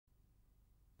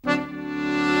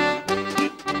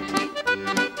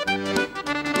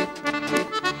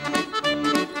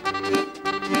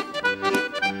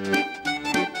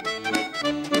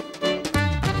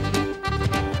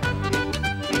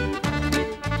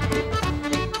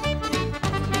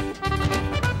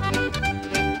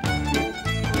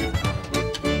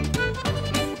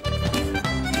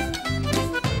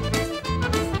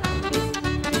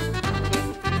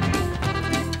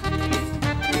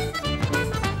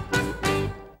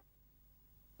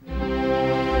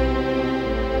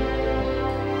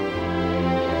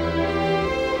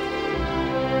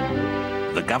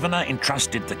governor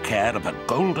entrusted the care of a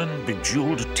golden,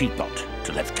 bejewelled teapot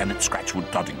to Lieutenant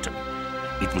Scratchwood Toddington.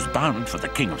 It was bound for the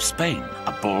King of Spain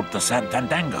aboard the San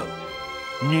Fandango.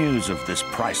 News of this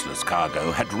priceless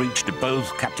cargo had reached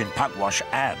both Captain Pugwash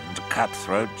and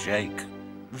Cutthroat Jake.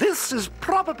 This is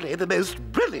probably the most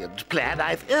brilliant plan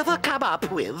I've ever come up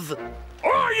with.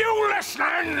 Are you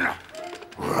listening?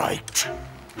 Right.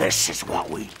 This is what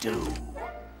we do.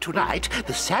 Tonight,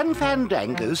 the San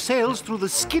Fandango sails through the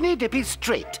Skinny Dippy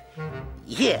Strait.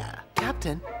 Here.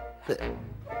 Captain?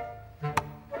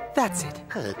 That's it.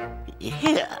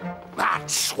 Here.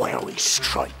 That's where we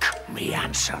strike, me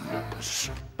hansoms.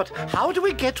 But how do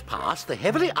we get past the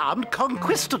heavily armed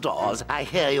conquistadors, I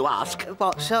hear you ask?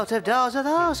 What sort of doors are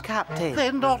those, Captain?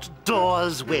 They're not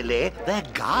doors, Willie. They're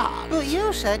guards. But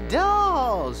you said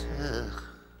doors.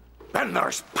 Then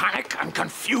there's panic and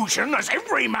confusion as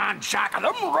every man jack of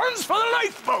them runs for the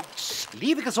lifeboats.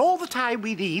 Leaving us all the time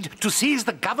we need to seize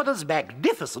the governor's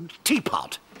magnificent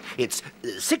teapot. It's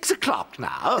 6 o'clock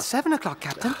now. 7 o'clock,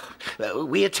 Captain.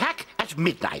 We attack at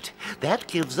midnight. That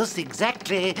gives us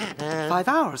exactly... 5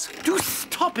 hours. Do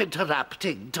stop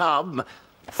interrupting, Tom.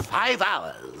 5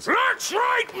 hours. That's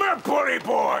right, my bully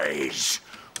boys.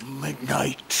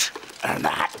 Midnight, and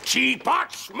that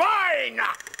teapot's mine.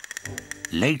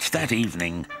 Late that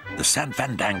evening, the San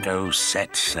Fandango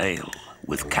set sail,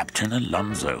 with Captain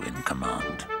Alonso in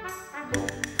command.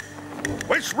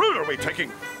 Which route are we taking,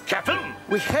 Captain?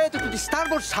 We head to the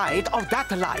starboard side of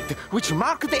that light, which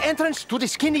marks the entrance to the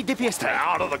Skinny Dippy Strait.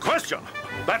 Out of the question.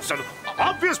 That's an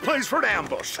obvious place for an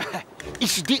ambush.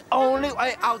 It's the only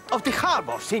way out of the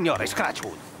harbor, Signor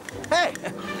Scratchwood. Hey,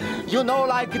 you know,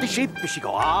 like the ship, she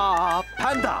go up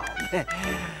and down.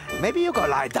 Maybe you go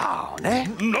lie down, eh?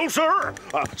 No, sir.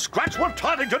 Scratchwood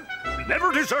Toddington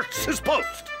never deserts his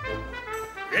post.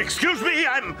 Excuse me,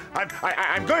 I'm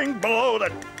going below to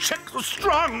check the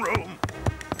strong room.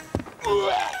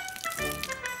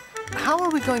 How are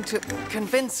we going to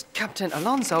convince Captain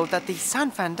Alonso that the San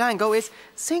Fandango is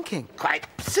sinking? Quite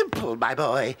simple, my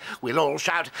boy. We'll all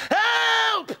shout,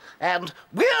 "Help!" and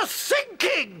 "We're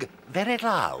sinking!" very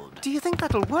loud. Do you think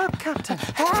that'll work, Captain?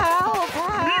 Help!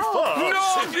 Help!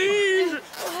 No, please!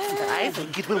 I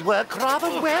think it will work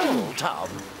rather well, Tom.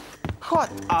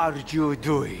 What are you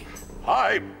doing?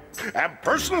 I am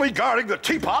personally guarding the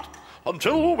teapot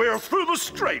until we're through the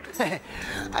strait.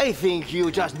 I think you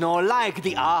just don't like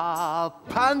the up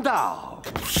and down.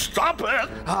 Stop it!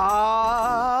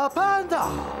 Up and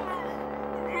down.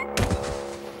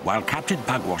 While Captain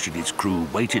Pugwash and his crew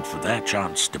waited for their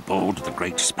chance to board the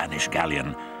great Spanish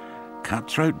galleon,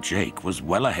 Cutthroat Jake was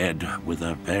well ahead with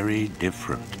a very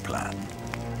different plan.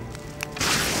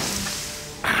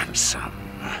 Handsome.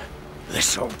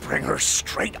 This'll bring her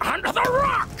straight onto the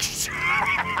rocks!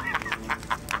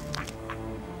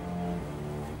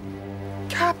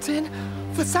 Captain,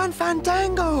 the San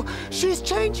Fandango! She's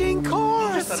changing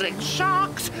course! Shivering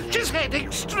sharks! She's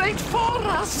heading straight for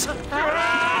us!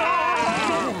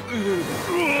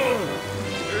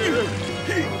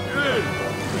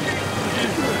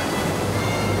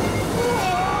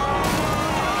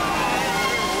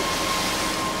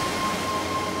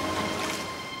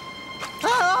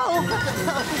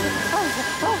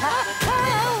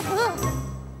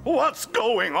 What's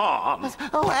going on?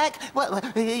 Oh, heck. Well,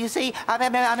 you see,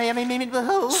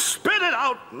 Spit it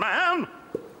out, man!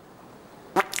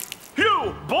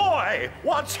 You, boy!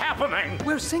 What's happening?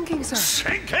 We're sinking, sir.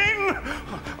 Sinking?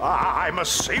 I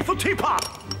must save the teapot.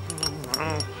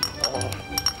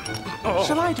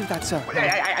 Shall I do that, sir?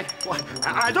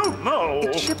 I don't know.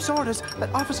 It's ship's orders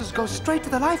that officers go straight to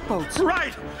the lifeboats.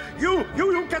 Right. You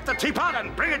get the teapot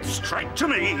and bring it straight to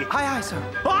me. Aye, aye, sir.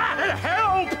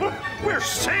 Help! We're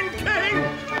sinking!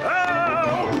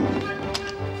 Help!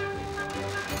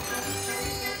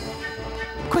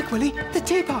 Quick, Willie, the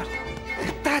teapot.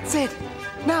 That's it.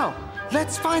 Now,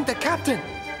 let's find the captain.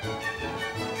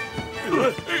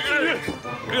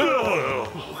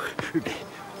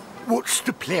 What's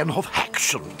the plan of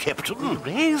action, Captain?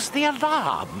 Raise the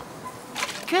alarm.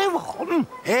 Go on.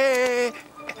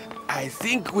 I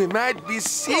think we might be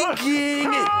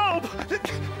sinking. Help!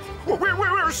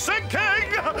 We're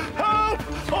sinking! Help!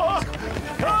 Help!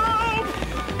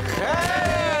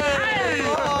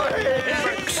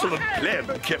 Excellent plan,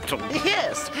 Captain.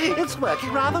 Yes, it's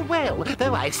working rather well,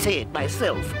 though I say it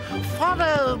myself.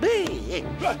 Follow me.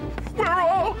 We're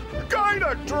all going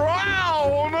to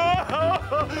drown! Help!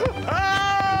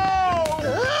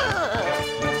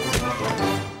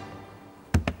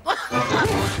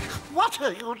 What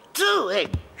are you doing?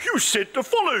 You said to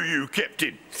follow you,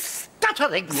 Captain.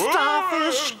 Stuttering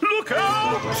starfish! Look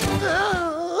out!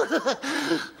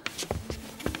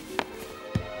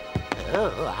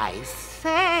 Oh, I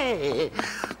say.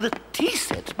 The tea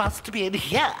set must be in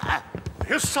here.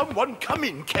 Here's someone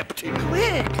coming, Captain.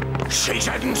 Quick! She's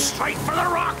heading straight for the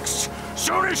rocks.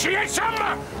 Soon as she hits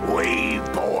them, we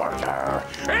board her.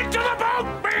 Into the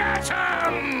boat, me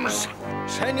atoms!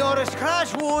 Senor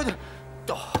Scratchwood,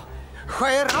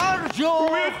 where are you?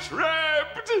 We're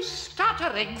trapped!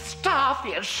 Stuttering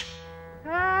starfish!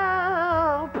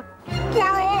 Help!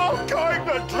 We're all going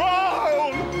to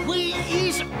drown! We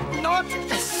is not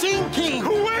sinking.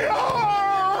 We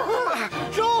are!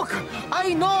 Look,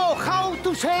 I know how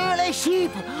to sail a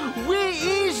ship. We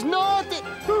is not.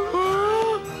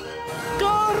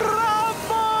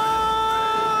 Caramba!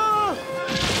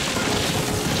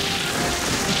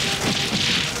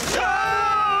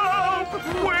 Help!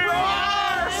 We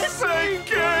are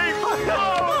sinking!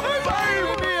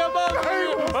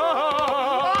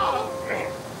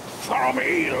 Follow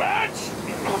me, lads.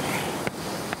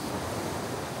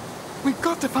 We've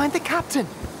got to find the captain.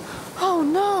 Oh,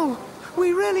 no.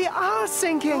 We really are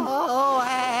sinking. Oh,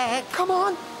 heck! Come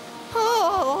on.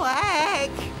 Oh,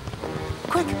 heck!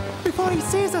 Quick, before he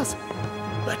sees us.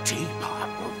 The teapot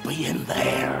will be in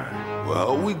there.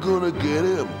 Well, we gonna get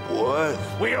him, boy?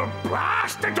 We'll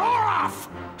blast the door off!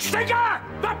 Stinger,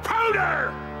 the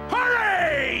powder!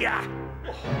 Hurry!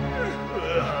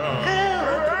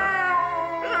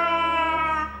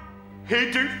 I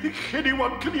don't think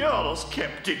anyone can hear us,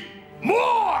 Captain.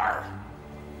 More!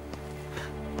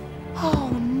 Oh,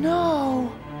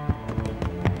 no.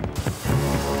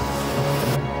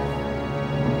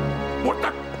 What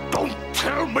the? Don't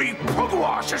tell me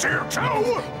Pugwash is here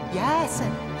too! Yes,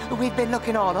 we've been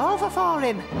looking all over for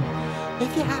him.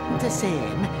 If you happen to see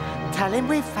him, tell him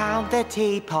we've found the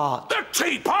teapot. The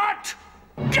teapot?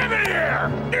 Give it here!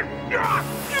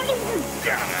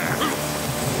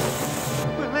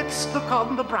 Well, let's look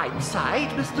on the bright side,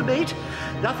 Mr. Mate.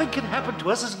 Nothing can happen to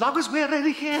us as long as we're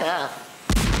in here.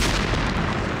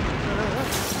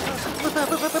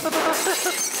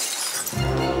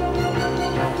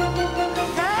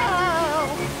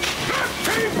 Help! The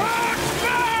teapot's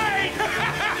mine!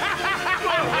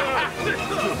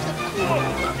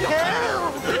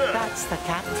 Help! That's the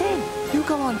captain. You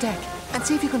go on deck and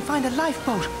see if you can find a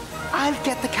lifeboat. I'll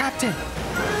get the captain.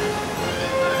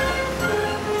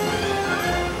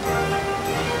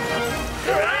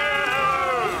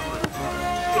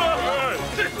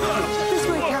 This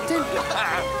way, Captain.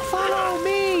 Follow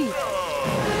me.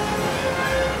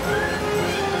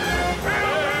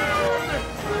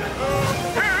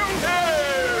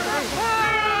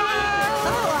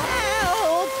 Oh,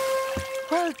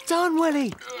 help! Well done,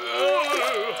 Willie.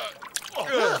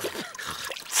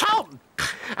 Tom!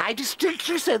 I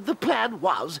distinctly said the plan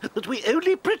was that we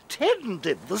only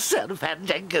pretended the San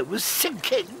Fandango was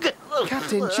sinking.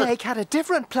 Captain Jake had a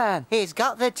different plan. He's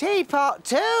got the teapot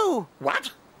too.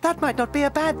 What? That might not be a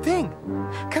bad thing.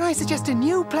 Can I suggest a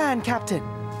new plan, Captain?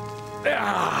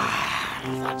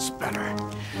 That's better.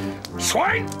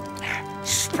 Swine,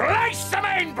 splice the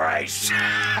main brace!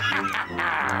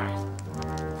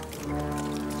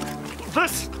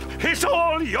 This is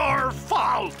all your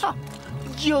fault!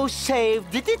 You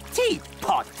saved the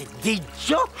teapot, did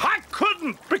you? I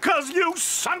couldn't because you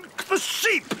sunk the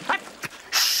sheep!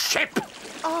 Ship!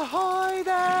 Ahoy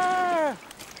there!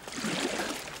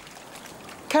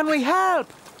 Can we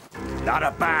help? Not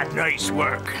a bad night's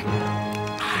work.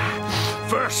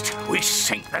 First, we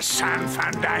sink the San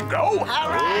Fandango.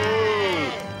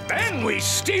 Hooray! Then we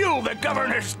steal the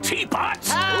governor's teapot.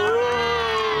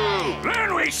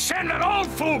 Then we send an old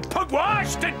fool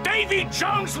Pugwash to Davy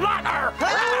Jones' locker.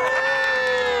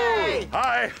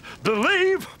 I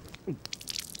believe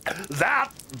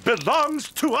that belongs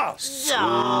to us.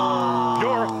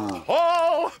 You're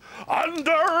all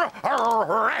under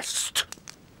arrest.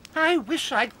 I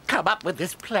wish I'd come up with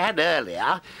this plan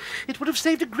earlier. It would have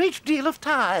saved a great deal of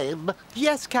time.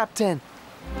 Yes, Captain.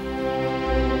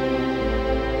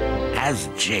 As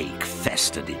Jake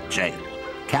festered in jail,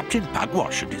 Captain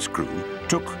Pugwash and his crew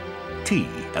took tea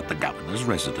at the governor's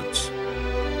residence.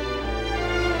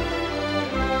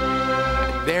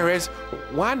 There is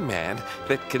one man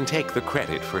that can take the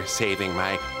credit for saving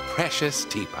my precious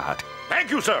teapot.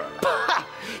 Thank you, sir.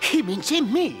 He means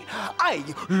me. I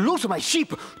lose my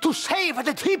ship to save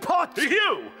the teapot.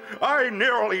 You! I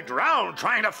nearly drowned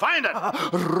trying to find it.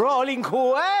 Rolling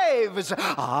waves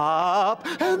up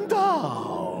and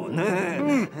down.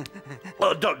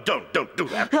 Oh, don't do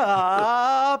that.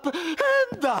 Up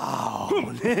and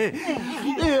down.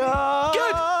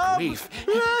 Good grief.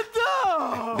 And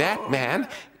down. That man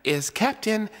is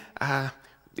Captain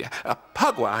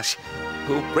Pugwash,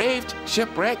 who braved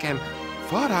shipwreck and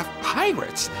fought off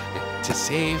pirates to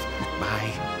save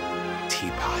my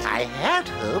teapot. I had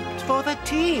hoped for the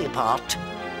teapot,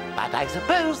 but I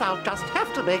suppose I'll just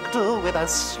have to make do with a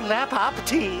slap-up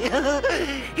tea.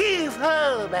 Heave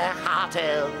ho, my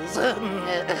hearties.